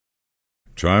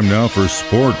Time now for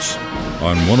sports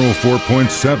on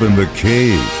 104.7 The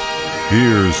Cave.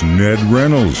 Here's Ned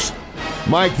Reynolds.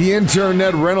 Mike, the intern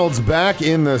Ned Reynolds back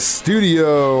in the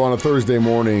studio on a Thursday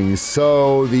morning.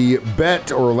 So the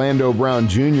Bet Orlando Brown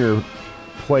Jr.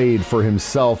 played for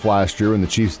himself last year when the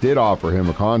Chiefs did offer him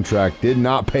a contract. Did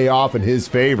not pay off in his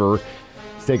favor.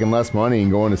 He's taking less money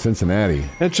and going to Cincinnati.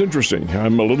 That's interesting.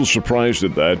 I'm a little surprised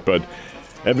at that, but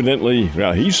evidently,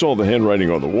 he saw the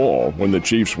handwriting on the wall when the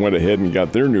Chiefs went ahead and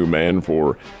got their new man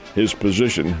for his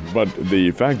position. But the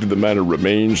fact of the matter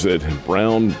remains that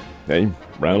Brown,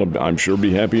 I'm sure,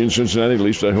 be happy in Cincinnati. At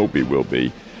least I hope he will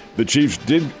be. The Chiefs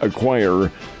did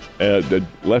acquire the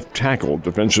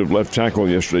defensive left tackle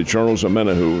yesterday, Charles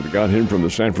Omenihu. Got him from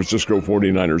the San Francisco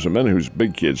 49ers. Omenihu's a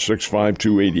big kid, 6'5",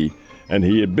 280. And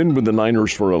he had been with the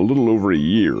Niners for a little over a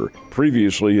year.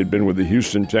 Previously, he had been with the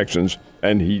Houston Texans,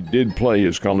 and he did play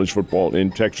his college football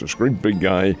in Texas. Great big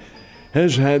guy.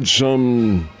 Has had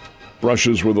some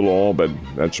brushes with the law, but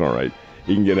that's all right.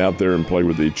 He can get out there and play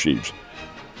with the Chiefs.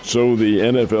 So the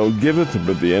NFL giveth,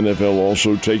 but the NFL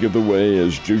also taketh away,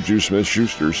 as Juju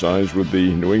Smith-Schuster signs with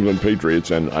the New England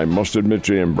Patriots. And I must admit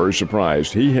to you, I'm very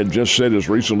surprised. He had just said as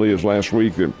recently as last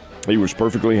week that he was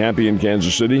perfectly happy in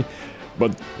Kansas City.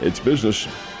 But it's business,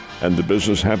 and the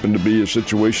business happened to be a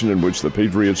situation in which the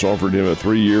Patriots offered him a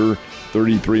 3-year,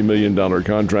 $33 million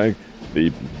contract.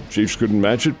 The Chiefs couldn't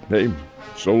match it. Hey,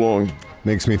 so long.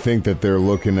 Makes me think that they're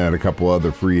looking at a couple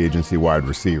other free agency wide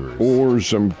receivers. Or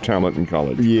some talent in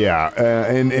college. Yeah,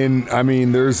 and I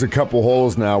mean, there's a couple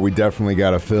holes now we definitely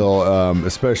got to fill,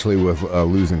 especially with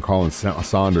losing Colin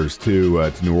Saunders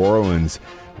to New Orleans.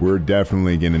 We're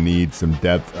definitely going to need some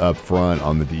depth up front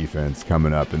on the defense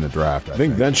coming up in the draft. I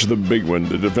think that's the big one.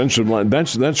 The defensive line,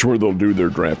 that's where they'll do their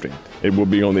drafting. It will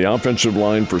be on the offensive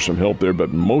line for some help there,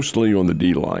 but mostly on the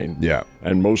D-line. Yeah.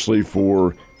 And mostly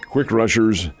for quick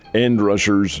rushers, end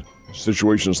rushers,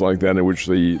 situations like that in which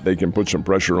they can put some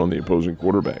pressure on the opposing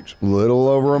quarterbacks. Little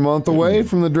over a month away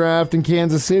from the draft in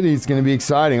Kansas City. It's going to be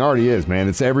exciting. Already is, man.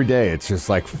 It's every day. It's just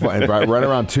like right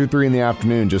around 2, 3 in the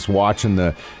afternoon, just watching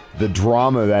the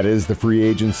drama that is the free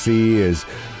agency. Is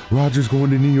Rodgers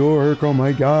going to New York? Oh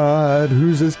my God,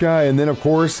 who's this guy? And then, of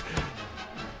course,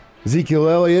 Ezekiel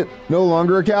Elliott, no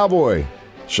longer a Cowboy.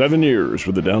 7 years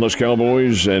with the Dallas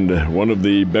Cowboys and one of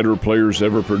the better players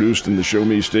ever produced in the Show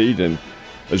Me State. And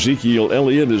Ezekiel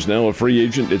Elliott is now a free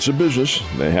agent. It's a business.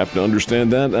 They have to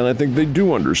understand that, and I think they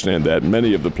do understand that.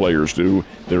 Many of the players do.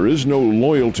 There is no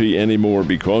loyalty anymore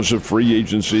because of free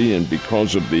agency and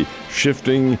because of the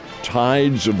shifting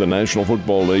tides of the National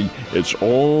Football League. It's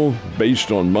all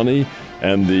based on money,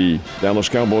 and the Dallas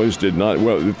Cowboys did not.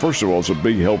 Well, first of all, it's a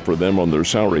big help for them on their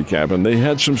salary cap, and they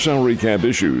had some salary cap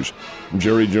issues.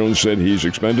 Jerry Jones said he's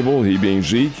expendable, he being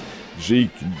Zeke.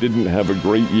 Zeke didn't have a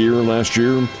great year last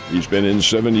year. He's been in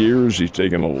 7 years. He's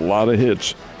taken a lot of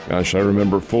hits. Gosh, I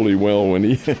remember fully well when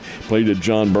he played at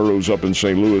John Burroughs up in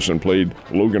St. Louis and played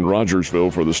Logan Rogersville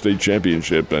for the state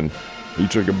championship, and he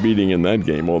took a beating in that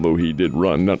game, although he did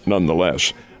run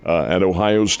nonetheless. At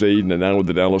Ohio State and now with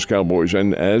the Dallas Cowboys.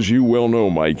 And as you well know,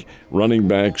 Mike, running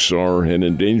backs are an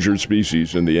endangered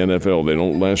species in the NFL. They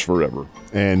don't last forever.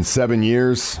 And 7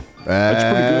 years, that's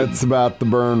pretty good. That's about the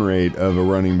burn rate of a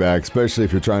running back, especially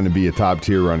if you're trying to be a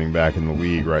top-tier running back in the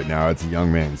league right now. It's a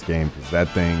young man's game because that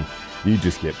thing, you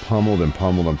just get pummeled and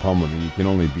pummeled and pummeled, and you can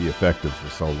only be effective for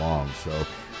so long. So it'll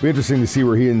be interesting to see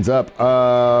where he ends up.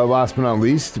 Last but not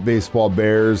least, baseball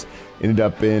Bears ended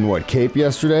up in, Cape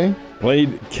yesterday?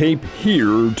 Played Cape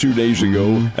here 2 days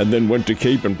ago, and then went to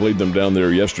Cape and played them down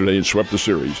there yesterday and swept the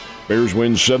series. Bears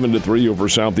win 7-3 over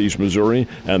Southeast Missouri,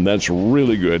 and that's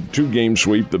really good. 2-game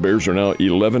sweep. The Bears are now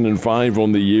 11-5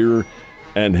 on the year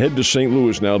and head to St.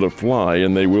 Louis now to fly,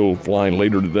 and they will fly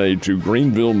later today to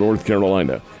Greenville, North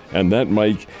Carolina. And that,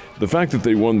 Mike, the fact that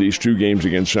they won these 2 games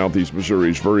against Southeast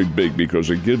Missouri is very big because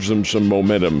it gives them some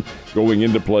momentum going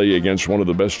into play against one of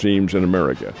the best teams in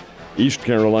America. East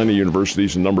Carolina University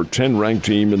is the number 10 ranked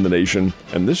team in the nation,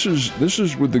 and this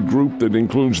is with the group that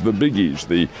includes the biggies,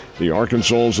 the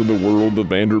Arkansas of the world, the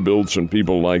Vanderbilts, and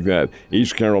people like that.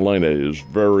 East Carolina is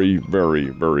very, very,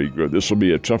 very good. This will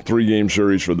be a tough 3-game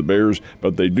series for the Bears,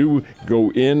 but they do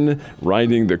go in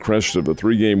riding the crest of a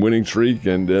 3-game winning streak,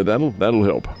 and that'll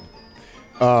help.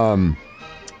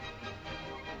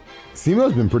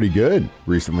 SEMO's been pretty good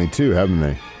recently too, haven't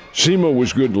they? SEMO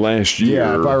was good last year.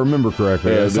 Yeah, if I remember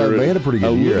correctly. They had a pretty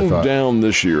good year, I thought. A little down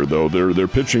this year, though. Their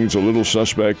pitching's a little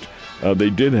suspect. They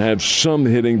did have some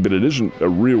hitting, but it isn't a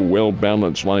real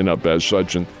well-balanced lineup as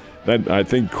such. And that I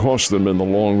think cost them in the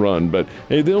long run. But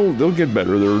hey, they'll get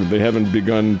better. They haven't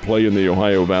begun play in the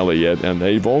Ohio Valley yet, and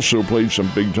they've also played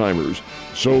some big timers.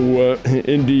 So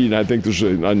indeed, I think this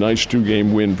is a nice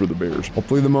 2-game win for the Bears.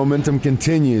 Hopefully the momentum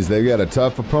continues. They've got a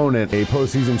tough opponent. A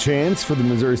postseason chance for the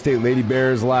Missouri State Lady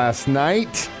Bears last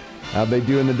night. How'd they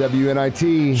do in the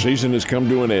WNIT? Season has come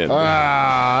to an end.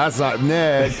 That's not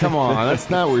Ned. Come on, that's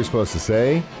not what you're supposed to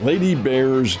say. Lady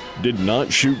Bears did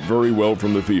not shoot very well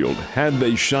from the field. Had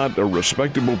they shot a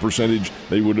respectable percentage,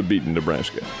 they would have beaten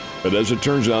Nebraska. But as it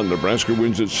turns out, Nebraska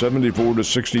wins it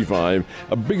 74-65,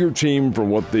 a bigger team from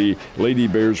what the Lady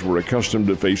Bears were accustomed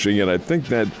to facing, and I think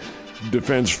that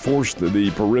defense forced the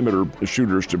perimeter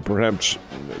shooters to perhaps,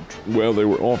 well, they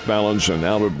were off balance and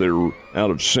out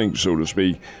of sync, so to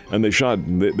speak, and they shot,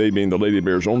 they being the Lady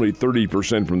Bears, only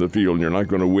 30% from the field, and you're not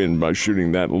going to win by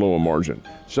shooting that low a margin.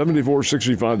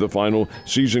 74-65 the final.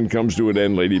 Season comes to an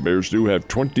end. Lady Bears do have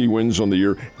 20 wins on the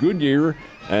year. Good year,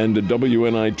 and a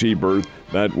WNIT berth.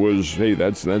 That was, hey,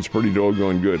 that's pretty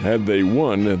doggone good. Had they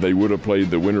won, they would have played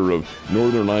the winner of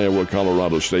Northern Iowa,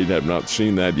 Colorado State. Have not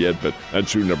seen that yet, but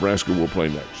that's who Nebraska will play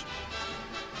next.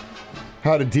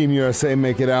 How did Team USA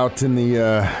make it out in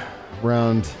the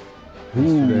round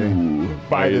yesterday?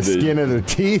 By the skin of their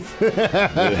teeth? The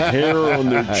hair on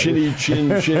their chinny chin.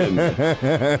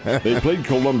 They played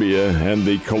Colombia, and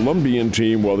the Colombian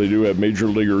team, while they do have major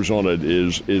leaguers on it,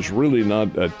 is really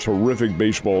not a terrific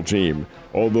baseball team.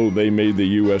 Although they made the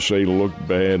USA look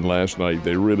bad last night.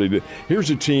 They really did. Here's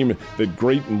a team that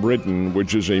Great Britain,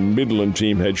 which is a Midland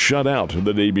team, had shut out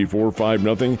the day before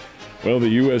 5-0. Well, the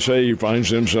USA finds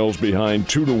themselves behind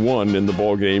 2-1 in the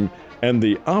ballgame. And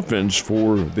the offense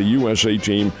for the USA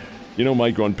team, you know,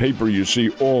 Mike, on paper you see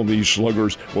all these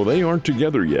sluggers. Well, they aren't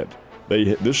together yet.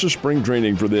 This is spring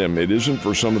training for them. It isn't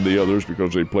for some of the others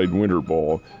because they played winter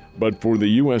ball. But for the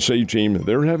USA team,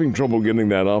 they're having trouble getting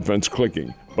that offense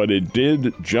clicking. But it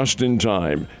did just in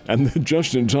time. And the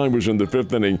just in time was in the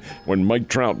 5th inning when Mike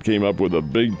Trout came up with a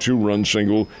big 2-run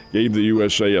single, gave the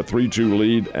USA a 3-2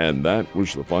 lead, and that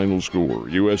was the final score.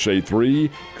 USA 3,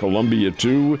 Colombia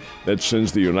 2. That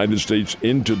sends the United States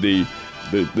into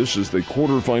this is the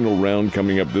quarterfinal round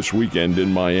coming up this weekend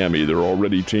in Miami. There are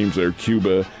already teams there.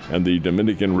 Cuba and the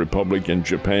Dominican Republic and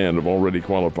Japan have already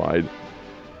qualified.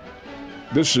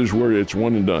 This is where it's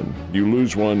one and done. You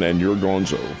lose one and you're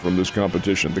gonzo from this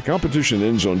competition. The competition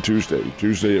ends on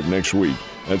Tuesday of next week.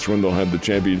 That's when they'll have the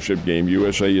championship game.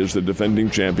 USA is the defending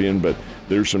champion, but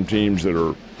there's some teams that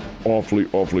are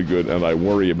awfully good, and I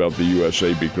worry about the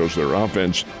USA because their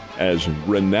offense, as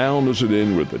renowned as it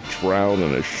is with a Trout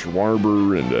and a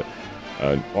Schwarber and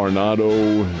an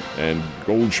Arnado and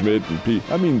Goldschmidt and Pete.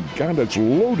 I mean, God, that's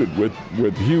loaded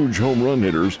with huge home run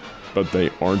hitters, but they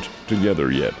aren't together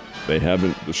yet. They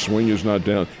haven't. The swing is not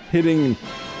down. Hitting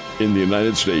in the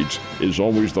United States is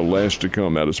always the last to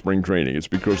come out of spring training. It's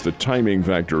because the timing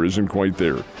factor isn't quite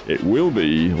there. It will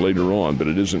be later on, but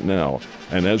it isn't now.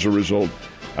 And as a result,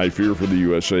 I fear for the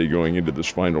USA going into this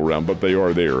final round, but they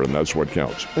are there, and that's what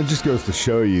counts. It just goes to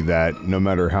show you that no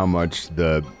matter how much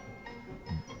the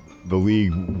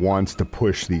league wants to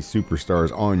push these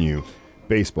superstars on you,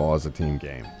 baseball is a team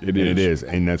game. It is,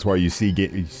 and that's why you see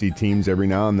teams every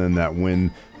now and then that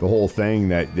win the whole thing,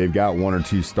 that they've got 1 or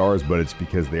 2 stars, but it's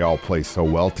because they all play so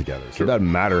well together. So It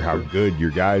doesn't matter how good your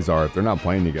guys are. If they're not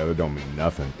playing together, it don't mean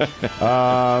nothing.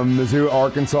 Mizzou,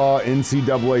 Arkansas,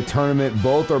 NCAA tournament,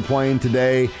 both are playing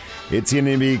today. It's going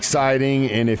to be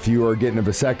exciting, and if you are getting a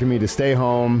vasectomy to stay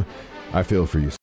home, I feel for you.